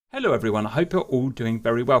Hello everyone, I hope you're all doing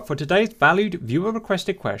very well. For today's valued viewer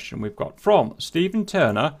requested question, we've got from Stephen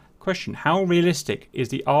Turner, question, how realistic is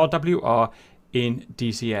the RWR in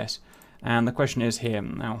DCS? And the question is here.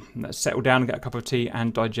 Now, let's settle down and get a cup of tea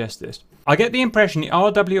and digest this. I get the impression the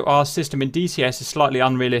RWR system in DCS is slightly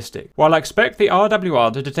unrealistic. While I expect the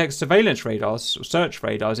RWR to detect surveillance radars, or search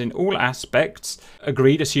radars in all aspects,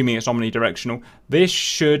 agreed, assuming it's omnidirectional, this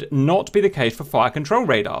should not be the case for fire control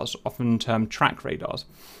radars, often termed track radars,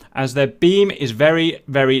 as their beam is very,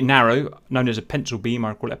 very narrow, known as a pencil beam.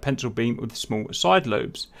 I call it a pencil beam with small side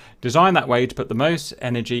lobes, designed that way to put the most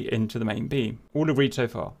energy into the main beam. All agreed so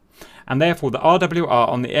far. And therefore the RWR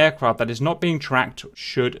on the aircraft that is not being tracked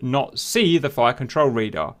should not see the fire control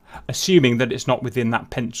radar, assuming that it's not within that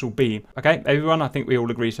pencil beam. Okay, everyone, I think we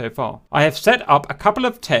all agree so far. I have set up a couple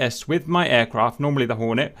of tests with my aircraft, normally the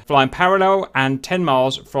Hornet, flying parallel and 10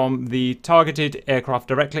 miles from the targeted aircraft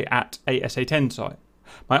directly at a SA-10 site.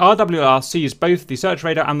 My RWR sees both the search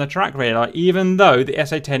radar and the track radar, even though the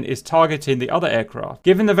SA-10 is targeting the other aircraft.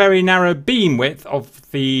 Given the very narrow beam width of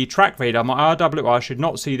the track radar, my RWR should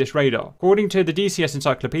not see this radar. According to the DCS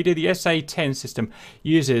encyclopedia, the SA-10 system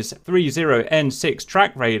uses 30N6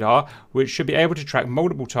 track radar, which should be able to track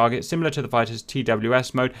multiple targets, similar to the fighter's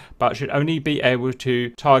TWS mode, but should only be able to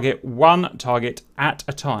target one target at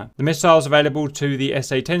a time. The missiles available to the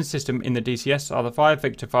SA-10 system in the DCS are the 5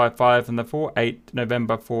 Victor 5-5 and the 4-8 November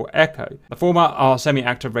 4 Echo. The former are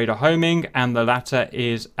semi-active radar homing and the latter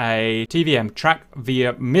is a TVM track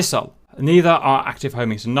via missile. Neither are active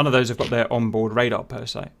homing, so none of those have got their onboard radar per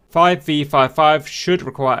se. 5V55 should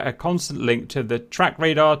require a constant link to the track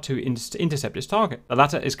radar to intercept its target. The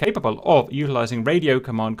latter is capable of utilizing radio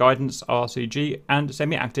command guidance, RCG, and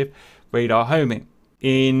semi-active radar homing.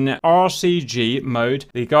 In RCG mode,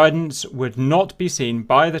 the guidance would not be seen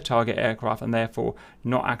by the target aircraft and therefore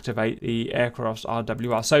not activate the aircraft's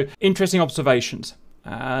RWR. So, interesting observations.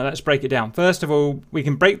 Let's break it down. First of all, we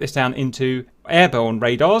can break this down into airborne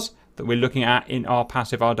radars that we're looking at in our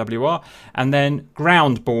passive RWR, and then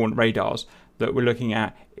ground-borne radars that we're looking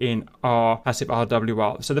at in our passive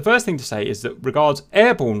RWR. So the first thing to say is that regards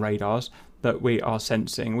airborne radars that we are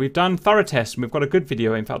sensing, we've done thorough tests and we've got a good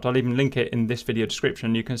video. In fact, I'll even link it in this video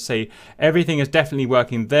description. You can see everything is definitely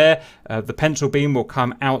working there. The pencil beam will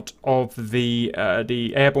come out of the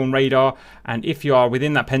airborne radar, and if you are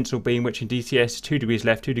within that pencil beam, which in DCS is 2 degrees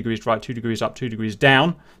left, 2 degrees right, 2 degrees up, 2 degrees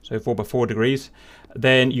down, so 4 by 4 degrees,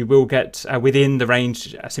 then you will get within the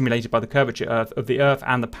range simulated by the curvature of the Earth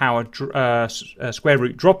and the power square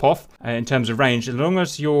root drop off in terms of range. As long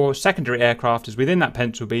as your secondary aircraft is within that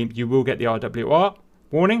pencil beam, you will get the RWR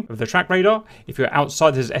warning of the track radar. If you're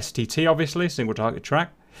outside, this is STT obviously, single target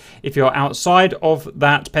track. If you're outside of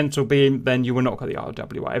that pencil beam, then you will not get the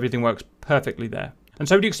RWR. Everything works perfectly there. And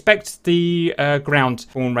so we expect the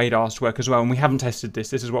ground-borne radars to work as well, and we haven't tested this.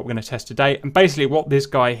 This is what we're going to test today. And basically what this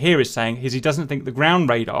guy here is saying is he doesn't think the ground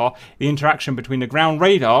radar, the interaction between the ground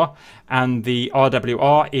radar and the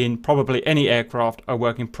RWR in probably any aircraft are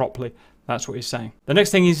working properly. That's what he's saying. The next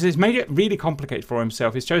thing is he's made it really complicated for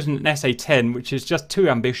himself. He's chosen an SA-10, which is just too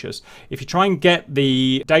ambitious. If you try and get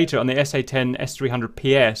the data on the SA-10 S300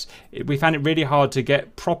 PS, we found it really hard to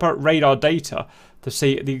get proper radar data to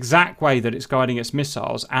see the exact way that it's guiding its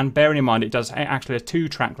missiles. And bearing in mind, it does actually have 2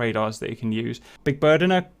 track radars that you can use. Big bird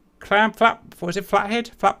and a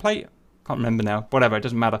flathead? Flat plate? Can't remember now. Whatever, it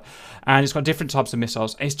doesn't matter. And it's got different types of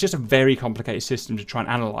missiles. It's just a very complicated system to try and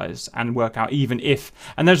analyze and work out, even if,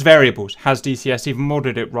 and there's variables. Has DCS even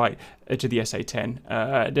modeled it right to the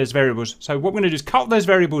SA-10? There's variables. So what we're going to do is cut those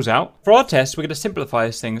variables out. For our test, we're going to simplify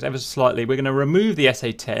these things ever so slightly. We're going to remove the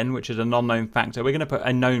SA-10, which is a non-known factor. We're going to put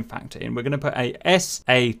a known factor in. We're going to put a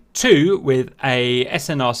SA-2 with a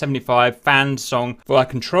SNR-75 fan song for our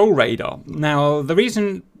control radar. Now, the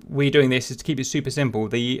reason we're doing this is to keep it super simple.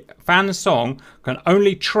 The fan song can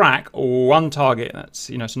only track one target. That's,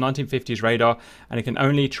 you know, it's a 1950s radar, and it can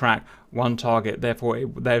only track one target. Therefore,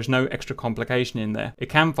 there's no extra complication in there. It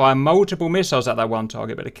can fire multiple missiles at that one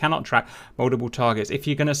target, but it cannot track multiple targets. If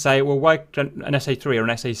you're going to say, well, why an SA-3 or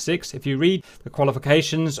an SA-6? If you read the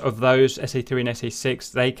qualifications of those SA-3 and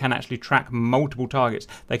SA-6, they can actually track multiple targets.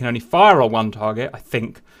 They can only fire on one target, I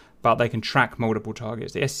think, but they can track multiple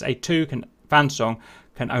targets. The SA-2 can fan song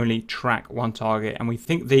can only track one target, and we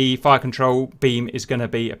think the fire control beam is going to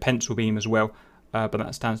be a pencil beam as well, but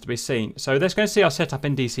that stands to be seen. So let's go and see our setup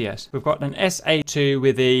in DCS. We've got an SA-2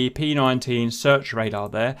 with the P19 search radar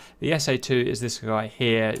there. The SA-2 is this guy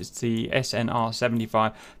here. It's the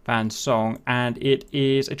SNR-75 fan song, and it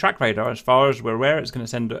is a track radar. As far as we're aware, it's going to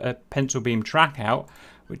send a pencil beam track out,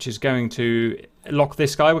 which is going to lock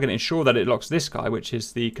this guy. We're going to ensure that it locks this guy, which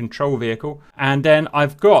is the control vehicle. And then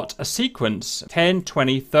I've got a sequence 10,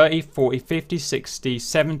 20, 30, 40, 50, 60,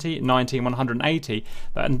 70, 90, 180.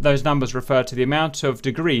 And those numbers refer to the amount of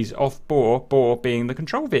degrees off bore being the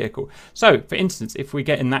control vehicle. So, for instance, if we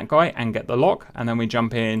get in that guy and get the lock, and then we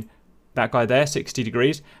jump in that guy there, 60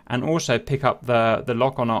 degrees, and also pick up the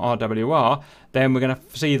lock on our RWR, then we're going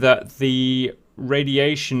to see that the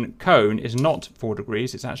radiation cone is not 4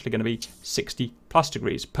 degrees, it's actually going to be 60 plus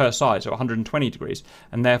degrees per side, so 120 degrees,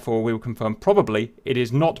 and therefore we will confirm probably it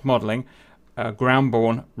is not modelling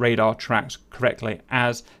ground-borne radar tracks correctly,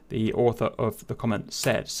 as the author of the comment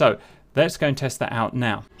said. So let's go and test that out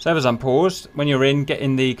now. Servers unpaused. When you're in, get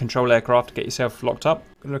in the control aircraft, get yourself locked up.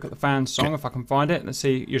 Look at the fan song if I can find it. Let's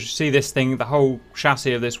see. You should see this thing. The whole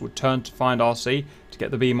chassis of this would turn to find RC to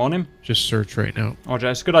get the beam on him. Just search right now.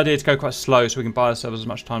 Roger. It's a good idea to go quite slow so we can buy ourselves as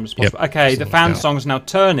much time as possible. Yep. Okay, the fan song is now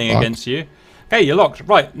turning against you. Okay, you're locked.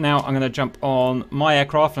 Right, now I'm going to jump on my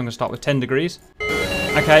aircraft. I'm going to start with 10 degrees.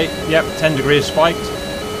 Okay, yep, 10 degrees spiked.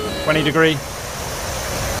 20 degree.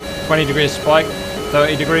 20 degrees spiked.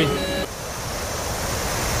 30 degree.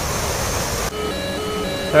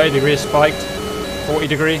 30 degrees spiked, 40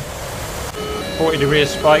 degree, 40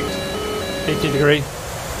 degrees spiked, 50 degree,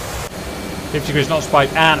 50 degrees not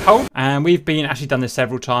spiked, and hold. And we've been actually done this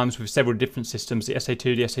several times with several different systems, the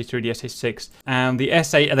SA2, the SA3, the SA6, and the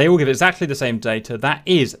SA, they all give exactly the same data. That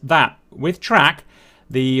is that with track,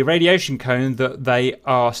 the radiation cone that they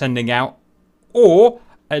are sending out, or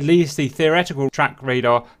at least the theoretical track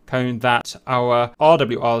radar cone that our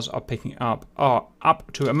RWRs are picking up, are up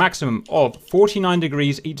to a maximum of 49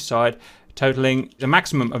 degrees each side, totaling a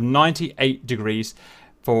maximum of 98 degrees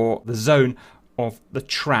for the zone of the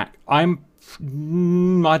track. I don't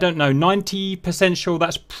know, 90% sure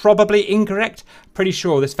that's probably incorrect. Pretty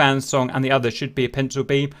sure this fan song and the other should be a pencil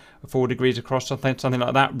beam, 4 degrees across, something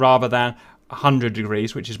like that, rather than 100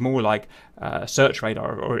 degrees, which is more like search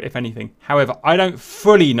radar, or if anything. However, I don't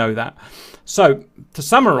fully know that. So, to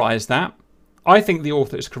summarize that, I think the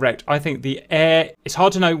author is correct. I think the air, it's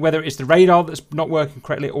hard to know whether it's the radar that's not working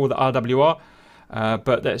correctly or the RWR,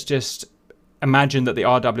 but let's just imagine that the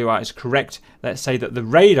RWR is correct. Let's say that the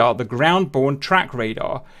radar, the ground-borne track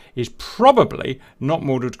radar, is probably not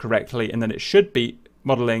modelled correctly, and that it should be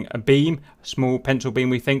modelling a beam, a small pencil beam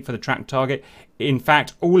we think, for the track target. In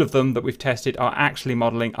fact, all of them that we've tested are actually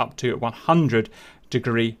modelling up to a 100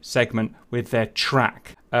 degree segment with their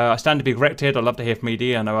track. I stand to be corrected. I'd love to hear from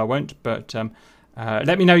ED. I know I won't, but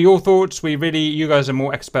let me know your thoughts. You guys are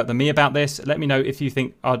more expert than me about this. Let me know if you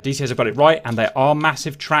think our DCS have got it right and there are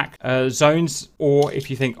massive track zones, or if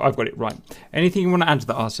you think I've got it right. Anything you want to add to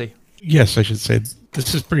that, RC? Yes, I should say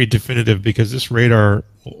this is pretty definitive, because this radar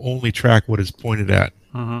will only track what is pointed at,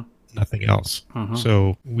 nothing else.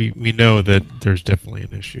 So we know that there's definitely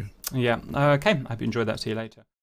an issue. Yeah. Okay. I hope you enjoyed that. See you later.